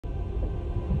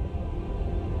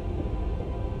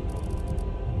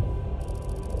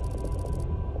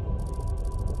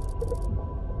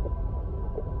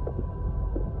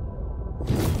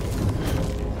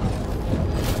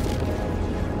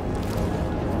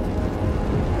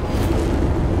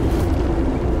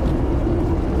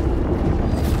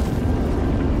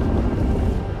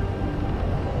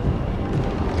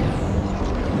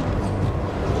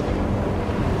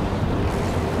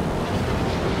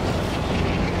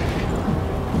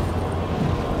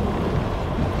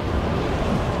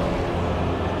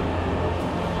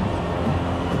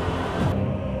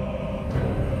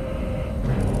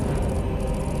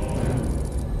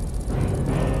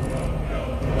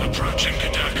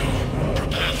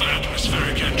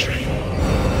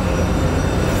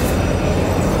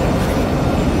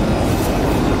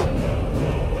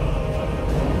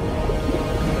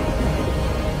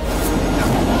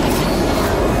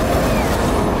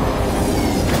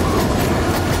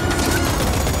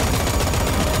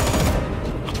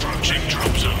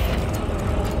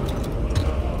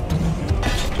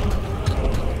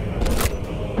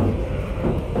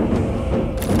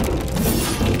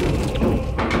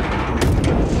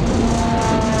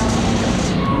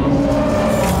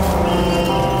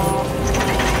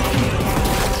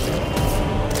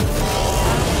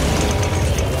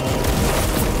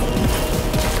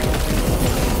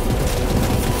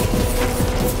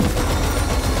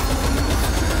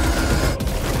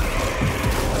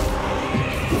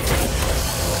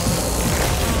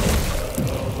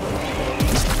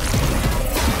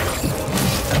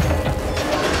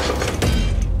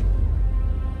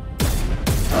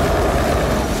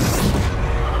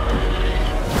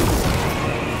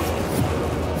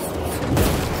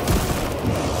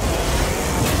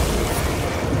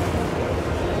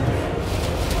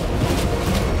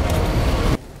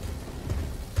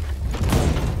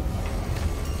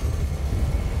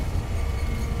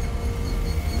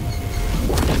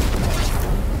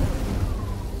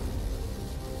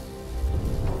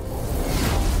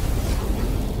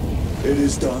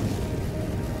is done.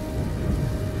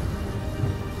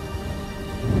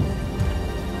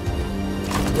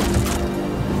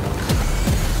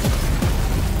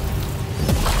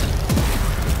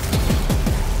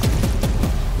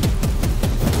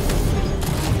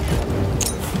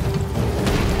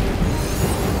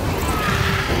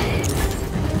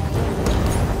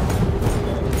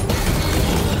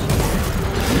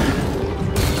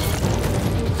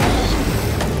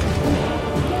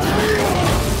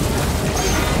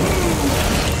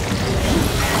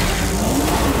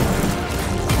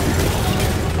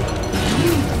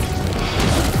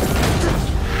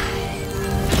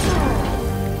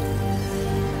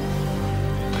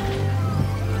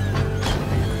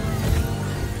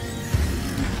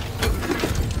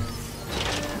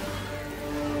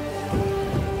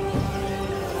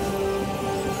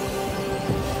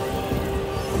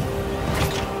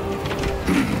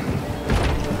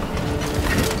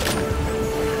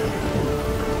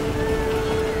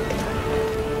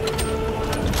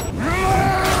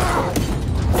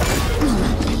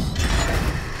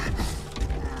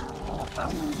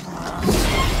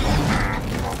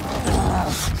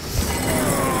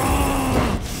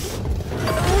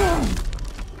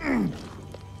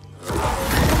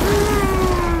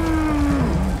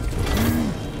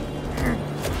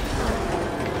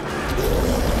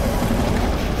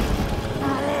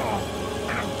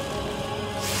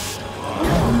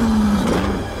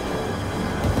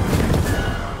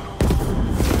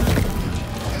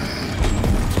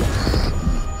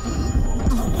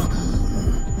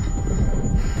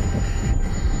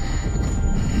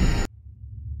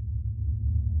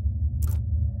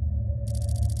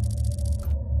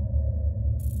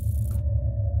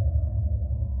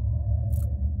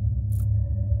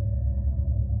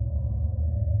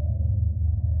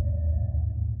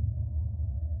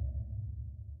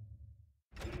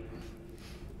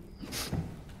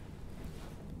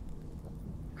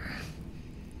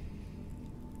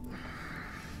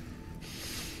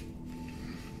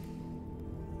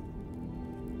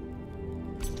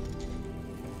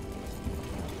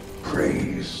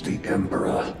 Praise the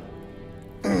Emperor.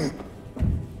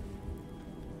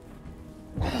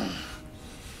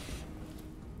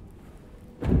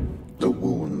 The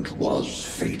wound was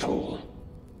fatal.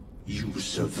 You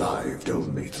survived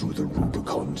only through the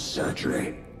Rubicon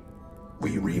surgery.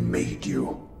 We remade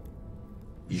you.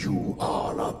 You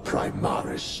are a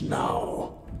Primaris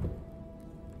now.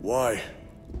 Why?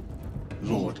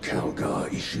 Lord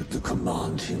Calgar issued the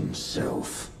command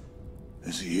himself.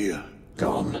 Is he here?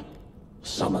 Gone.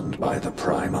 Summoned by the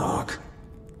Primarch.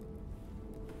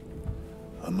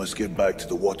 I must get back to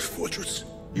the Watch Fortress.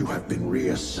 You have been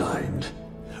reassigned.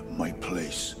 My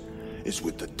place is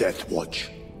with the Death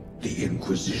Watch. The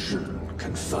Inquisition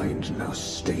can find no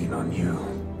stain on you,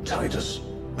 Titus,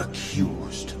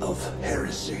 accused of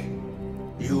heresy.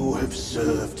 You have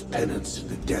served penance in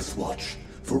the Death Watch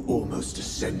for almost a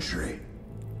century,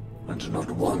 and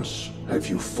not once have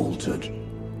you faltered.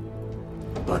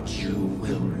 But you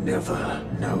will never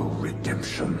know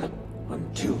redemption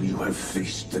until you have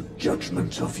faced the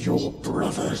judgment of your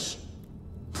brothers.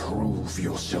 Prove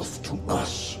yourself to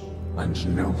us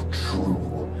and know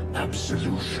true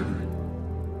absolution.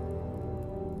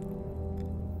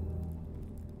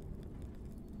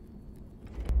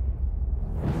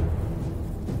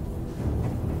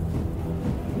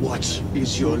 What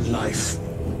is your life?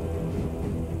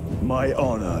 My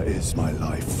honor is my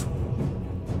life.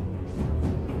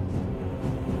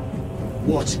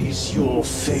 What is your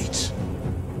fate?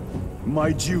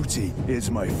 My duty is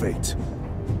my fate.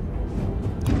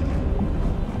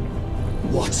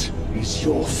 What is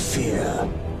your fear?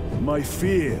 My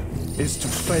fear is to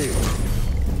fail.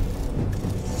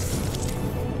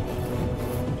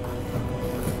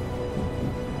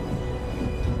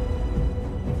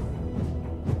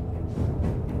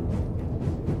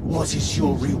 What is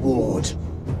your reward?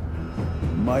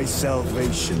 My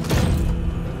salvation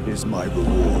is my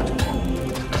reward.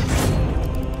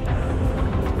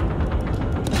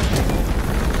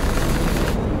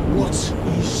 What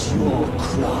is your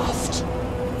craft?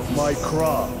 My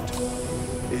craft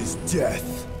is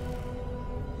death.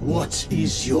 What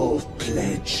is your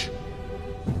pledge?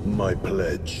 My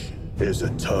pledge is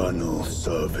eternal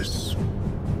service.